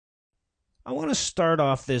I want to start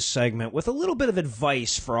off this segment with a little bit of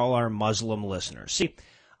advice for all our Muslim listeners. See,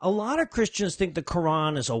 a lot of Christians think the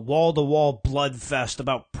Quran is a wall-to-wall bloodfest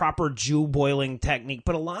about proper Jew-boiling technique,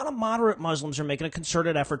 but a lot of moderate Muslims are making a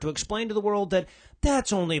concerted effort to explain to the world that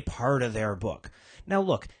that's only part of their book. Now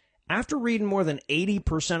look, after reading more than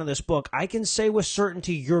 80% of this book, I can say with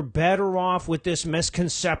certainty you're better off with this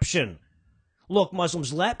misconception. Look,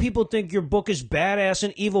 Muslims, let people think your book is badass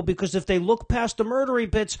and evil, because if they look past the murdery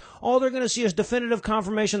bits, all they're going to see is definitive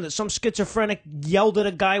confirmation that some schizophrenic yelled at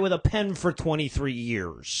a guy with a pen for 23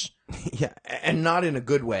 years. Yeah, and not in a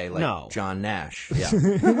good way, like John Nash. Yeah.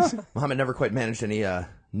 Muhammad never quite managed any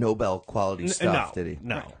Nobel quality stuff, did he?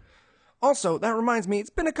 No. Right. Also, that reminds me, it's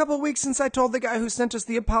been a couple of weeks since I told the guy who sent us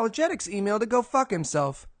the apologetics email to go fuck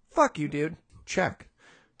himself. Fuck you, dude. Check.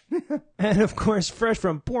 And, of course, fresh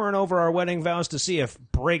from poring over our wedding vows to see if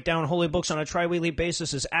breakdown holy books on a tri-weekly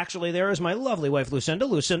basis is actually there is my lovely wife, Lucinda.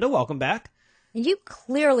 Lucinda, welcome back. You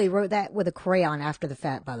clearly wrote that with a crayon after the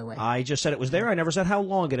fact, by the way. I just said it was there. I never said how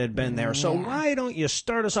long it had been there. So why don't you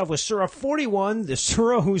start us off with Surah 41, the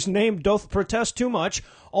surah whose name doth protest too much,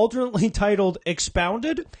 alternately titled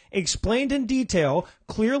Expounded, Explained in Detail,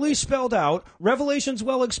 Clearly Spelled Out, Revelations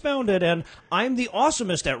Well Expounded, and I'm the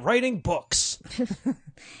awesomest at writing books.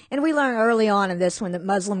 And we learned early on in this one that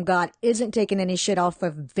Muslim God isn't taking any shit off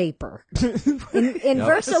of vapor. In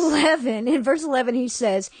verse 11, he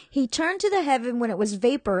says, he turned to the heaven when it was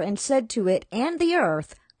vapor and said to it and the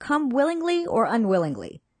earth, come willingly or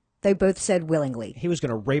unwillingly. They both said willingly. He was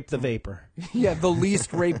going to rape the vapor. Yeah, the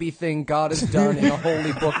least rapey thing God has done in the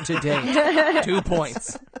holy book to date. 2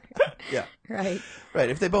 points. Yeah. Right. Right,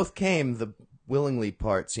 if they both came, the willingly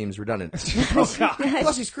part seems redundant. Oh, God.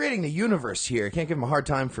 Plus, he's creating the universe here. Can't give him a hard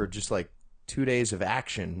time for just, 2 days of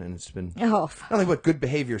action, and it's been nothing but good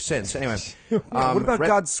behavior since. Anyway. What about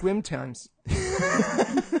God's swim times?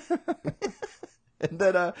 And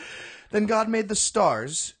then God made the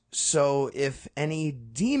stars, so if any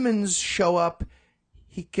demons show up,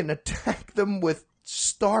 he can attack them with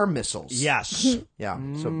star missiles. Yes. Yeah,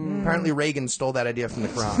 so apparently Reagan stole that idea from the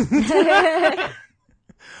Quran.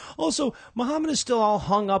 Also, Muhammad is still all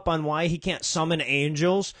hung up on why he can't summon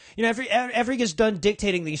angels. You know, after he gets done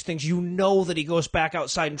dictating these things, you know that he goes back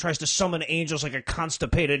outside and tries to summon angels like a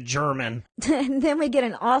constipated German. And then we get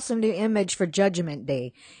an awesome new image for Judgment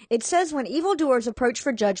Day. It says when evildoers approach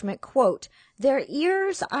for judgment, quote, their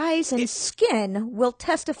ears, eyes, and skin will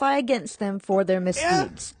testify against them for their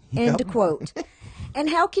misdeeds. End quote. And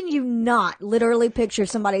how can you not literally picture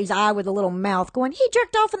somebody's eye with a little mouth going, he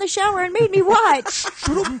jerked off in the shower and made me watch?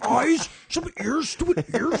 Some eyes, some ears, stupid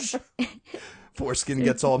ears. Foreskin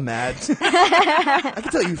gets all mad. I can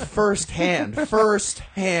tell you firsthand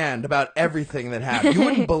about everything that happened. You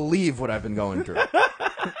wouldn't believe what I've been going through.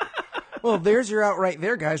 Well, there's your out right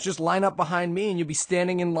there, guys. Just line up behind me and you'll be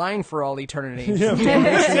standing in line for all eternity.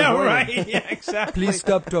 Yeah, right. Yeah, exactly. Please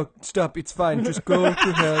stop. It's fine. Just go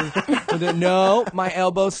to hell. And then, no, my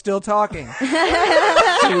elbow's still talking.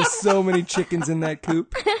 There's so many chickens in that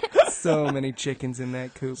coop. So many chickens in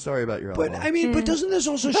that coop. Sorry about your elbow. But doesn't this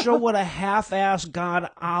also show what a half-assed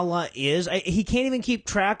God Allah is? He can't even keep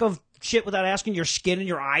track of shit without asking your skin and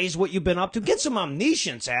your eyes what you've been up to. Get some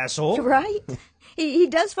omniscience, asshole. Right? He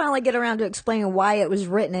does finally get around to explaining why it was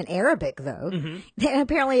written in Arabic, though. Mm-hmm. And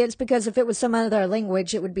apparently it's because if it was some other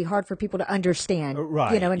language, it would be hard for people to understand,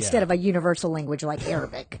 instead of a universal language like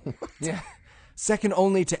Arabic. Yeah. Second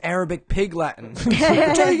only to Arabic Pig Latin. Can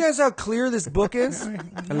I tell you guys how clear this book is?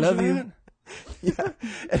 I love you. Yeah.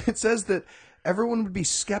 And it says that everyone would be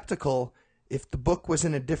skeptical if the book was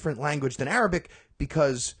in a different language than Arabic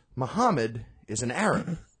because Muhammad is an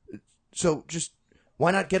Arab. So just... why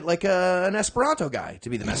not get an Esperanto guy to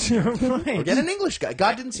be the messenger? Right. Or get an English guy.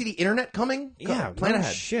 God didn't see the internet coming? Plan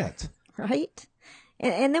ahead. Shit. Right?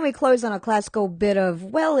 And then we close on a classical bit of,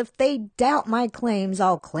 well, if they doubt my claims,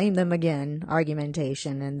 I'll claim them again,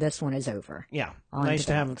 argumentation, and this one is over. Yeah, nice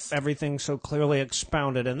to have everything so clearly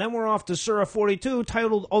expounded. And then we're off to Surah 42,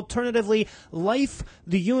 titled alternatively, Life,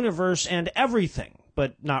 the Universe, and Everything.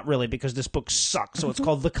 But not really, because this book sucks, so it's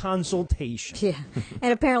called The Consultation. Yeah,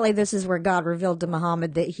 and apparently this is where God revealed to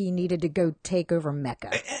Muhammad that he needed to go take over Mecca.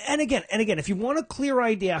 And again, if you want a clear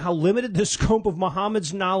idea how limited the scope of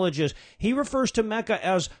Muhammad's knowledge is, he refers to Mecca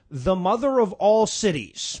as the mother of all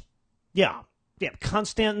cities. Yeah,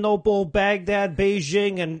 Constantinople, Baghdad,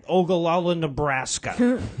 Beijing, and Ogallala,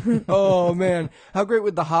 Nebraska. Oh, man. How great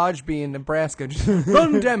would the Hajj be in Nebraska? Just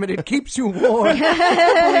run, damn it, it keeps you warm.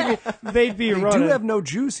 They'd be running. We do have no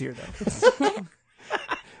Jews here, though.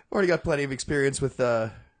 Already got plenty of experience with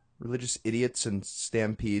religious idiots and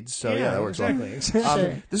stampedes. So yeah, that works exactly.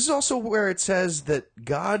 well. This is also where it says that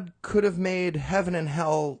God could have made heaven and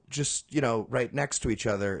hell just, right next to each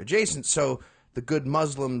other, adjacent, so the good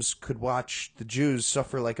Muslims could watch the Jews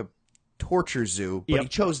suffer like a torture zoo, but he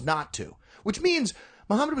chose not to. Which means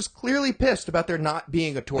Muhammad was clearly pissed about there not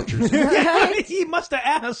being a torture zoo. He must have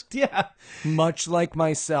asked, yeah. Much like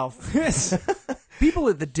myself. People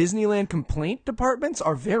at the Disneyland complaint departments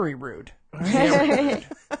are very rude.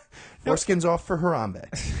 Foreskins off for Harambe.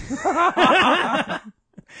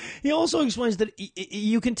 He also explains that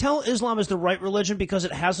you can tell Islam is the right religion because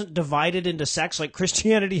it hasn't divided into sects like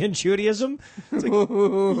Christianity and Judaism. It's like,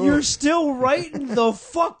 you're still writing the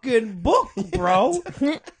fucking book, bro.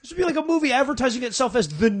 This would be like a movie advertising itself as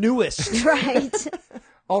the newest. Right.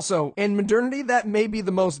 Also, in modernity, that may be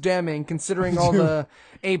the most damning, considering all the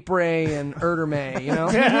Apre and Erdeme, you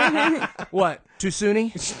know? What, too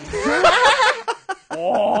Sunni?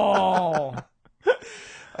 Oh.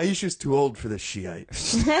 Aisha's too old for this Shiite.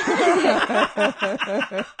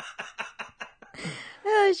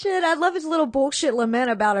 Oh, shit. I love his little bullshit lament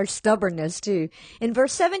about our stubbornness, too. In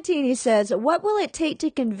verse 17, he says, what will it take to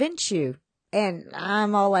convince you? And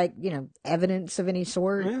I'm all like, evidence of any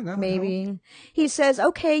sort, maybe. He says,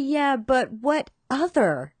 okay, yeah, but what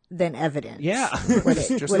other than evidence? Yeah. Would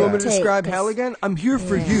it, Just would You want me it to take? describe hell again? I'm here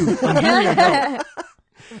for you. I'm here to help.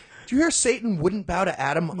 Do you hear Satan wouldn't bow to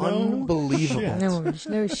Adam? Unbelievable.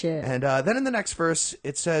 No shit. And then in the next verse,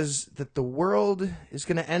 it says that the world is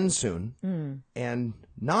going to end soon, and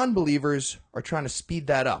non-believers are trying to speed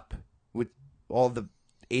that up with all the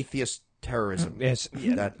atheist terrorism that's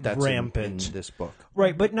rampant in this book.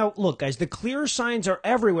 Right, but now, look, guys, the clear signs are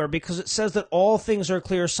everywhere because it says that all things are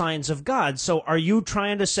clear signs of God. So are you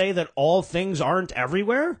trying to say that all things aren't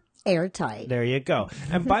everywhere? Airtight. There you go.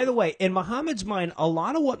 And by the way, in Muhammad's mind, a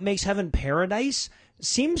lot of what makes heaven paradise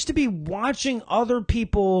seems to be watching other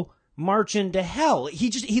people march into hell.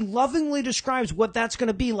 He lovingly describes what that's going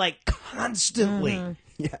to be like constantly.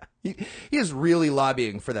 Yeah, he is really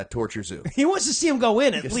lobbying for that torture zoo. He wants to see him go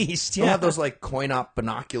in at least. He'll have those coin-op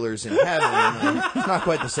binoculars in heaven. It's not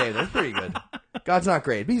quite the same. They're pretty good. God's not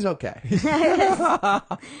great, but he's okay.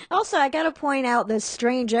 Also, I got to point out this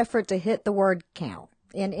strange effort to hit the word count.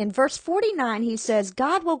 In verse 49, he says,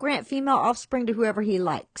 God will grant female offspring to whoever he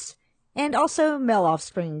likes, and also male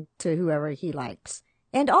offspring to whoever he likes,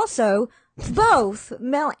 and also both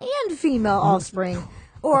male and female offspring,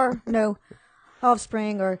 or no,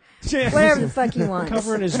 offspring, or whatever the fuck he wants.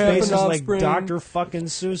 Covering his Half face an is like offspring. Dr. fucking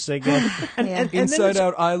Seuss again. And then Inside it's-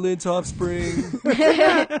 out eyelids offspring.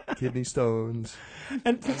 Kidney stones.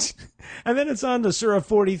 And then it's on to Surah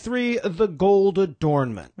 43, the gold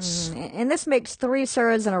adornments. And this makes 3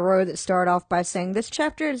 surahs in a row that start off by saying, this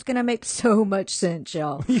chapter is going to make so much sense,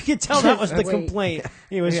 y'all. You can tell that was the Wait. complaint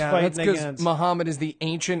he was Yeah, fighting that's because against. Muhammad is the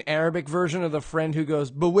ancient Arabic version of the friend who goes,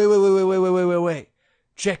 but wait.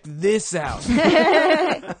 Check this out.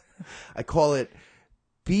 I call it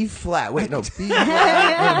B flat. Wait, no, B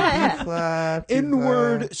flat. B flat. B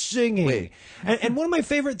Inward flat. singing. Wait. And one of my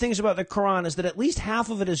favorite things about the Quran is that at least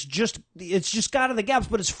half of it is it's just God of the gaps,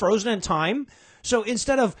 but it's frozen in time. So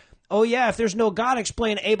instead of, oh yeah, if there's no God,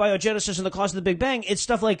 explain abiogenesis and the cause of the Big Bang, it's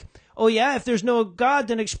stuff like, oh yeah, if there's no God,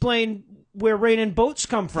 then explain where rain and boats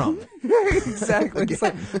come from. Exactly. It's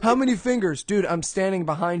like, how many fingers? Dude, I'm standing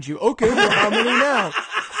behind you. Okay, well, how many now?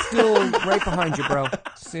 Still right behind you, bro.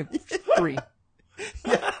 3.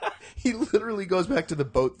 Yeah, he literally goes back to the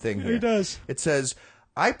boat thing here. He does. It says,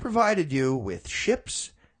 I provided you with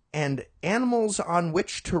ships and animals on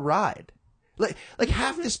which to ride. Like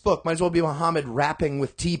half this book might as well be Muhammad rapping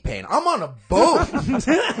with T-Pain. I'm on a boat.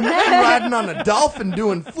 I'm riding on a dolphin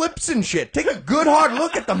doing flips and shit. Take a good hard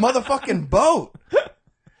look at the motherfucking boat.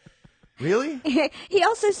 Really? He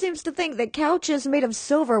also seems to think that couches made of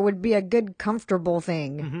silver would be a good, comfortable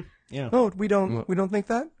thing. Yeah. Oh, we don't think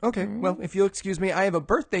that? Okay, well, if you'll excuse me, I have a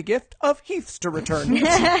birthday gift of Heath's to return.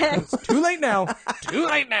 It's too late now. Too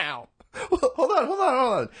late now. Well, hold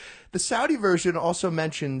on. The Saudi version also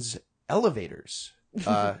mentions elevators.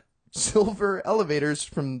 Silver elevators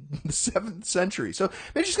from the 7th century. So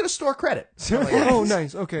maybe she's going to store credit. Oh,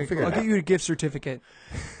 nice. Okay, Figure it I'll out. get you a gift certificate.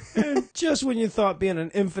 And just when you thought being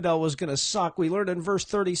an infidel was going to suck, we learned in verse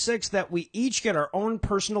 36 that we each get our own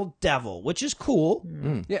personal devil, which is cool.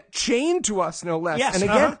 Yeah, chained to us, no less. Yes, and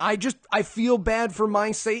again, I feel bad for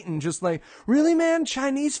my Satan. Just like, really, man?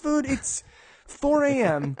 Chinese food? It's 4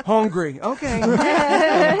 a.m. Hungry.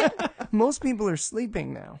 Okay. Most people are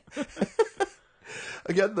sleeping now.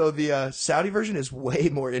 Again, though, the Saudi version is way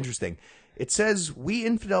more interesting. It says, we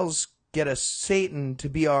infidels get a Satan to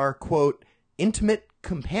be our, quote, intimate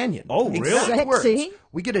companion. Oh, really? Exact words. Sexy.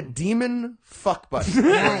 We get a demon fuck buddy.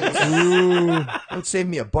 Nice. That would save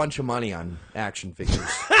me a bunch of money on action figures.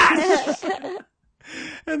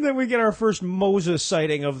 And then we get our first Moses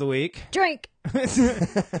sighting of the week. Drink.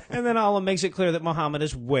 And then Allah makes it clear that Muhammad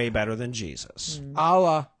is way better than Jesus.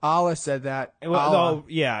 Allah said that. Well, Allah. oh,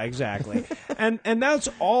 yeah, exactly. and that's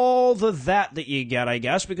all that you get, I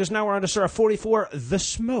guess, because now we're on to Surah 44, the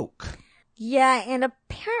smoke. Yeah, and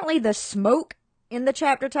apparently the smoke in the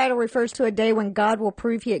chapter title refers to a day when God will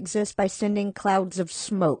prove he exists by sending clouds of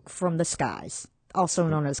smoke from the skies, also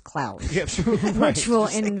known as clouds, which will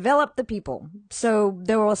envelop the people. So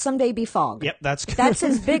there will someday be fog. Yep, that's good. That's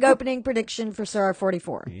his big opening prediction for Surah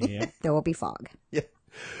 44. Yep. There will be fog. Yeah.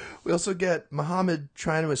 We also get Muhammad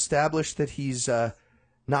trying to establish that he's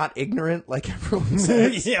not ignorant like everyone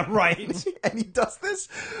says. Yeah, right. And he does this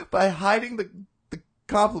by hiding the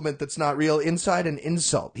compliment that's not real inside an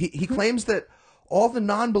insult. He claims that all the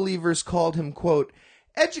non-believers called him, quote,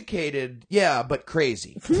 educated, yeah, but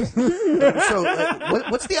crazy. So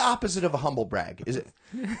what's the opposite of a humble brag? Is it?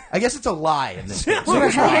 I guess it's a lie in this case.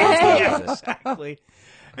 Yeah, exactly.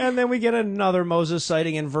 And then we get another Moses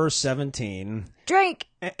sighting in verse 17. Drink.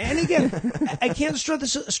 And again, I can't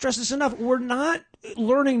stress this enough. We're not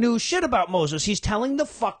learning new shit about Moses. He's telling the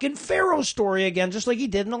fucking Pharaoh story again, just like he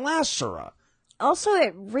did in the last surah. Also,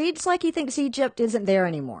 it reads like he thinks Egypt isn't there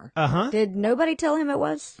anymore. Uh-huh. Did nobody tell him it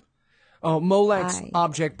was? Oh, Molech's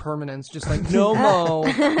object permanence. Just like, no,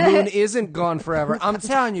 Mo, moon isn't gone forever. I'm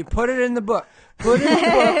telling you, put it in the book. Put it in the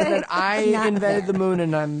book that I invented the moon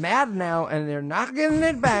and I'm mad now and they're not getting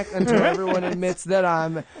it back until everyone admits that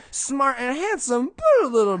I'm smart and handsome, but a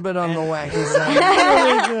little bit on the wacky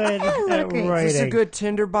side. Really good. Is this a good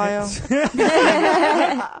Tinder bio?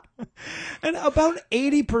 And about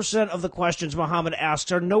 80% of the questions Muhammad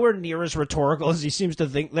asks are nowhere near as rhetorical as he seems to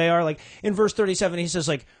think they are. Like, in verse 37, he says,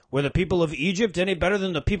 like, were the people of Egypt any better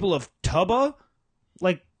than the people of Tuba?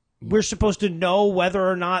 Like, we're supposed to know whether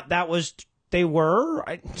or not they were?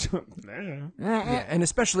 Yeah, and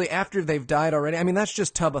especially after they've died already. I mean, that's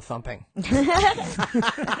just tuba thumping.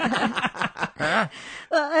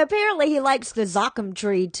 Apparently he likes the Zakum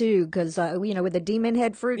tree, too, because, with the demon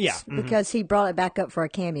head fruits. Yeah. Because he brought it back up for a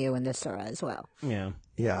cameo in this surah as well. Yeah.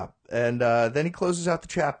 Yeah. And then he closes out the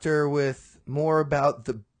chapter with more about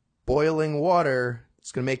the boiling water.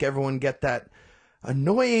 It's going to make everyone get that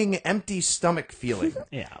annoying empty stomach feeling.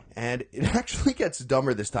 Yeah. And it actually gets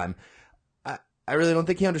dumber this time. I really don't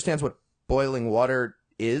think he understands what boiling water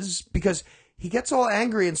is, because he gets all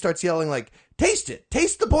angry and starts yelling like, taste it!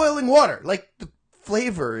 Taste the boiling water! Like, the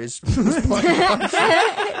flavor is Taste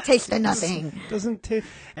of nothing.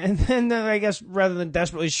 And then, I guess, rather than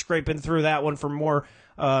desperately scraping through that one for more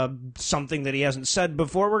something that he hasn't said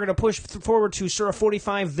before, we're going to push forward to Surah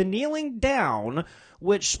 45, the kneeling down,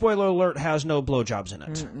 which, spoiler alert, has no blowjobs in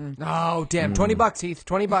it. Oh, damn. $20, Heath.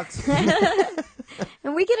 $20.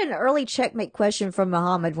 And we get an early checkmate question from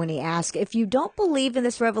Muhammad when he asks, if you don't believe in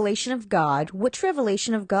this revelation of God, which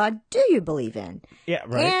revelation of God do you believe in? Yeah,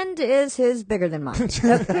 right. And is his bigger than mine?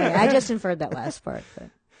 Okay, I just inferred that last part. But.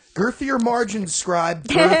 girthier margins, scribe.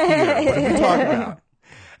 Girthier. What are we talking about?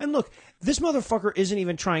 And look, this motherfucker isn't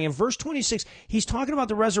even trying. In verse 26, he's talking about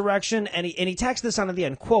the resurrection, and he tacks this on at the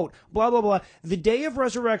end, quote, blah, blah, blah, the day of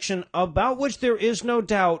resurrection, about which there is no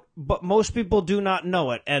doubt, but most people do not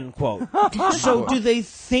know it, end quote. So do they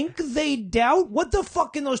think they doubt? What the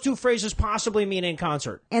fuck can those two phrases possibly mean in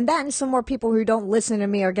concert? And that and some more people who don't listen to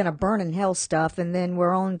me are going to burn in hell stuff. And then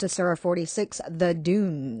we're on to Surah 46, the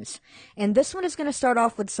dunes. And this one is going to start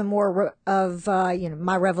off with some more of,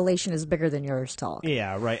 my revelation is bigger than yours talk.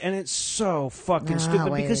 Yeah, right. And it's so fucking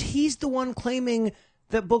stupid wait. because he's the one claiming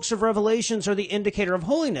that books of Revelations are the indicator of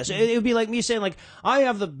holiness. It would be like me saying, like, I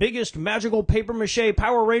have the biggest magical papier-mâché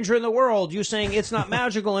Power Ranger in the world. You saying it's not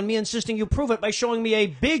magical, and me insisting you prove it by showing me a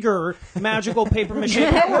bigger magical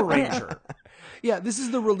papier-mâché Power Ranger. Yeah, this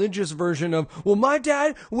is the religious version of, well, my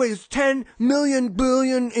dad weighs 10 million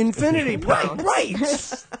billion infinity pounds. Right.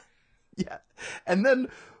 Yeah. And then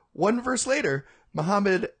one verse later,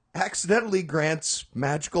 Muhammad accidentally grants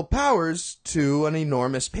magical powers to an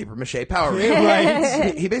enormous papier-mâché Power Ranger.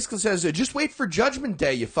 Right. He basically says, just wait for Judgment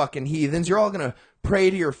Day, you fucking heathens. You're all going to pray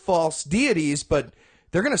to your false deities, but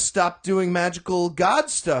they're going to stop doing magical god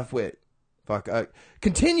stuff with...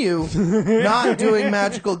 continue not doing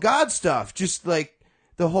magical god stuff, just like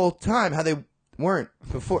the whole time, how they weren't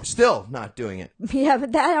before, still not doing it. Yeah,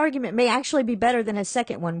 but that argument may actually be better than his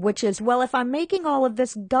second one, which is, well, if I'm making all of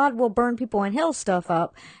this God will burn people in hell stuff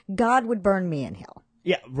up, God would burn me in hell.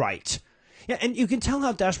 Yeah, right. Yeah, and you can tell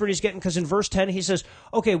how desperate he's getting because in verse 10 he says,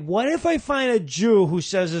 okay, what if I find a Jew who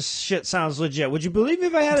says this shit sounds legit? Would you believe me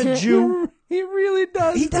if I had a Jew? He really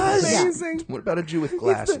does. He does. Amazing. What about a Jew with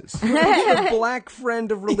glasses? The black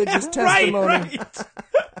friend of religious testimony. Right.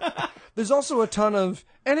 There's also a ton of,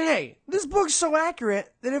 and hey, this book's so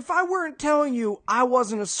accurate that if I weren't telling you I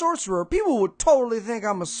wasn't a sorcerer, people would totally think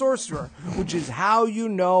I'm a sorcerer, which is how you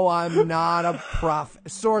know I'm not a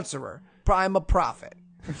sorcerer. I'm a prophet.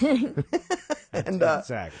 And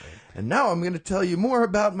Exactly. And now I'm going to tell you more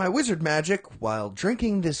about my wizard magic while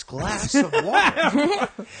drinking this glass of water.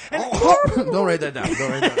 Don't write that down.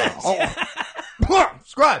 Don't write that down.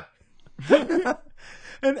 Scribe.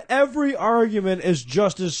 And every argument is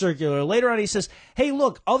just as circular. Later on, he says, hey,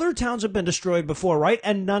 look, other towns have been destroyed before, right?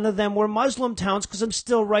 And none of them were Muslim towns because I'm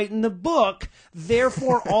still writing the book.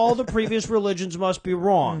 Therefore, all the previous religions must be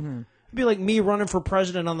wrong. Mm-hmm. It'd be like me running for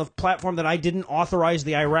president on the platform that I didn't authorize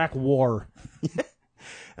the Iraq war. And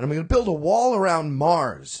I'm going to build a wall around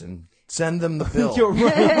Mars and send them the bill. You're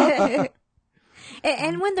right.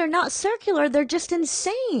 And when they're not circular, they're just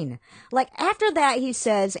insane. Like, after that, he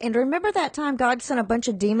says, and remember that time God sent a bunch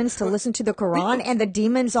of demons to listen to the Quran, and the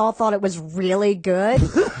demons all thought it was really good?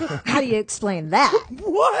 How do you explain that?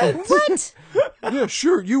 What? Yeah,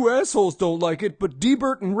 sure, you assholes don't like it, but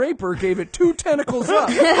Debert and Raper gave it 2 tentacles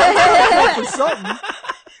up. For something.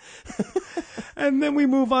 And then we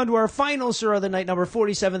move on to our final surah of the night, number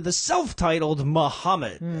 47, the self-titled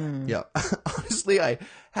Muhammad. Yeah. Honestly, I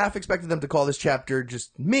half expected them to call this chapter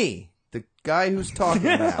just me, the guy who's talking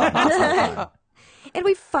now. And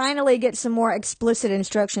we finally get some more explicit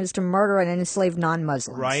instructions to murder and enslave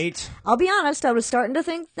non-Muslims. Right. I'll be honest, I was starting to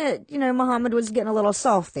think that, Muhammad was getting a little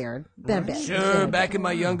soft there. Been a bit. Sure, back in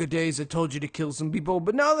my younger days, I told you to kill some people,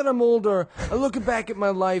 but now that I'm older, I look back at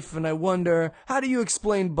my life and I wonder, how do you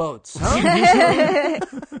explain boats, huh?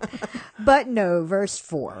 But no, verse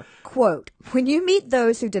 4, quote, when you meet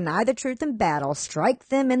those who deny the truth in battle, strike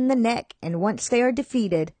them in the neck, and once they are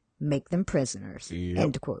defeated, make them prisoners. Yep.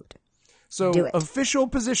 End quote. So, official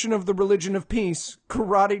position of the religion of peace,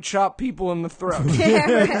 karate chop people in the throat.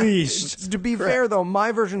 At least. To be fair, though,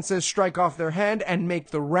 my version says strike off their head and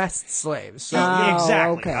make the rest slaves. So,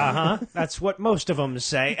 Exactly. Okay. That's what most of them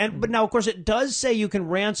say. But now, of course, it does say you can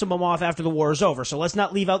ransom them off after the war is over. So let's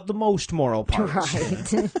not leave out the most moral parts.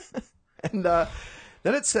 Right. And then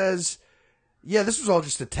it says, yeah, this was all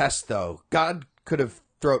just a test, though. God could have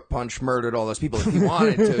throat punch murdered all those people if he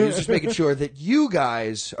wanted to. He was just making sure that you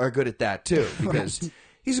guys are good at that, too, because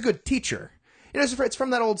he's a good teacher. It's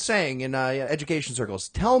from that old saying in education circles.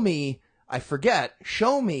 Tell me, I forget.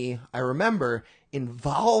 Show me, I remember.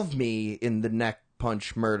 Involve me in the neck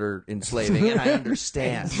punch, murder, enslaving, and I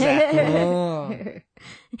understand.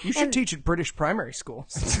 You should teach at British primary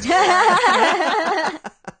schools.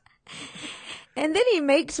 And then he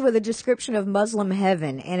makes with a description of Muslim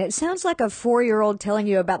heaven, and it sounds like a 4-year-old telling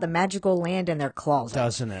you about the magical land in their closet.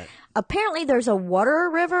 Doesn't it? Apparently there's a water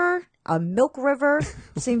river, a milk river.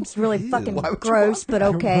 Seems really fucking gross, but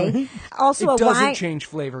okay. Also it doesn't change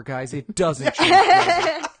flavor, guys. It doesn't change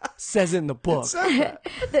flavor. Says it in the book.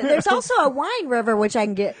 There's also a wine river, which I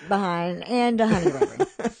can get behind, and a honey river.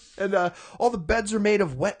 And all the beds are made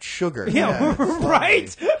of wet sugar. Yeah,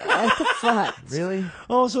 right? What the fuck? Really?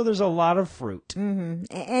 Also, there's a lot of fruit. Mm-hmm.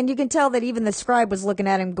 And you can tell that even the scribe was looking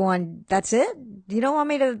at him going, that's it? You don't want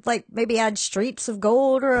me to, maybe add streets of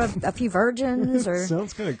gold or a few virgins? Or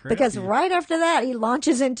Sounds kind of crazy. Because right after that, he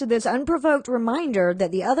launches into this unprovoked reminder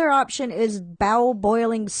that the other option is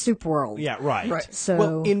bowel-boiling soup world. Yeah, right. So,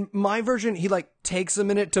 well, in my version, he takes a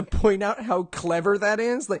minute to point out how clever that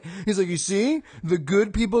is. He's like, you see, the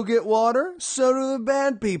good people get water, so do the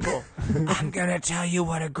bad people. I'm gonna tell you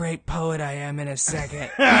what a great poet I am in a second.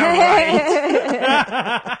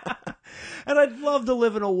 And I'd love to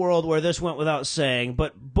live in a world where this went without saying,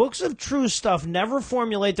 but books of true stuff never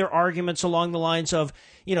formulate their arguments along the lines of,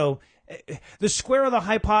 the square of the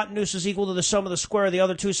hypotenuse is equal to the sum of the square of the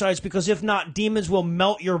other two sides, because if not, demons will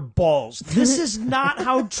melt your balls. This is not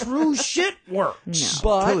how true shit works.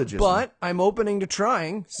 No. But I'm opening to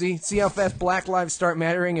trying. See how fast Black Lives start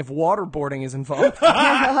mattering if waterboarding is involved.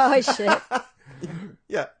 Oh, shit.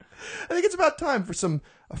 Yeah. I think it's about time for some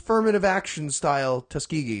affirmative action style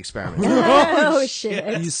Tuskegee experiments. Oh,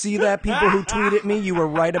 shit. You see that, people who tweeted me? You were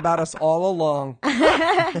right about us all along.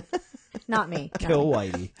 Not me. Kill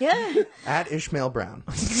Whitey. Yeah. At Ishmael Brown.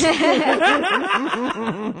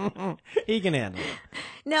 He can handle it.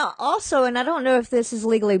 Now, also, and I don't know if this is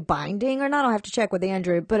legally binding or not, I'll have to check with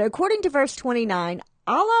Andrew, but according to verse 29,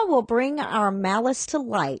 Allah will bring our malice to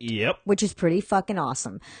light. Yep. Which is pretty fucking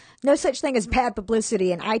awesome. No such thing as bad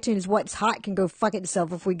publicity, and iTunes What's Hot can go fuck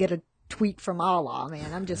itself if we get a tweet from Allah,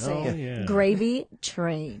 man. I'm just saying. yeah. Gravy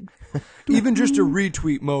train. Even just a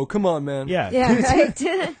retweet, Mo. Come on, man. Yeah. Yeah,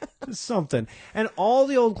 right. Something. And all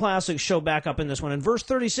the old classics show back up in this one. In verse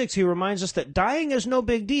 36, he reminds us that dying is no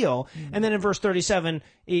big deal. And then in verse 37,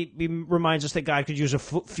 he reminds us that God could use a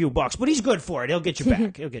few bucks, but he's good for it. He'll get you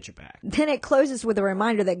back. He'll get you back. Then it closes with a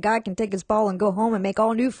reminder that God can take his ball and go home and make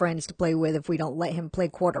all new friends to play with if we don't let him play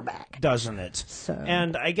quarterback. Doesn't it? So.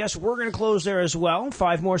 And I guess we're going to close there as well.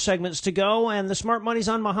 5 more segments to go, and the smart money's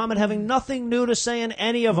on Muhammad having nothing new to say in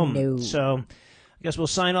any of them. No. So I guess we'll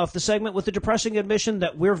sign off the segment with the depressing admission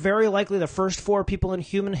that we're very likely the first 4 people in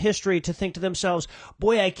human history to think to themselves,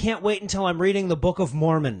 boy, I can't wait until I'm reading the Book of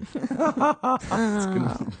Mormon. Fucking,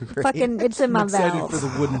 it's in my I'm excited valves. for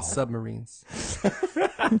the wooden submarines.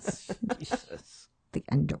 The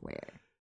underwear.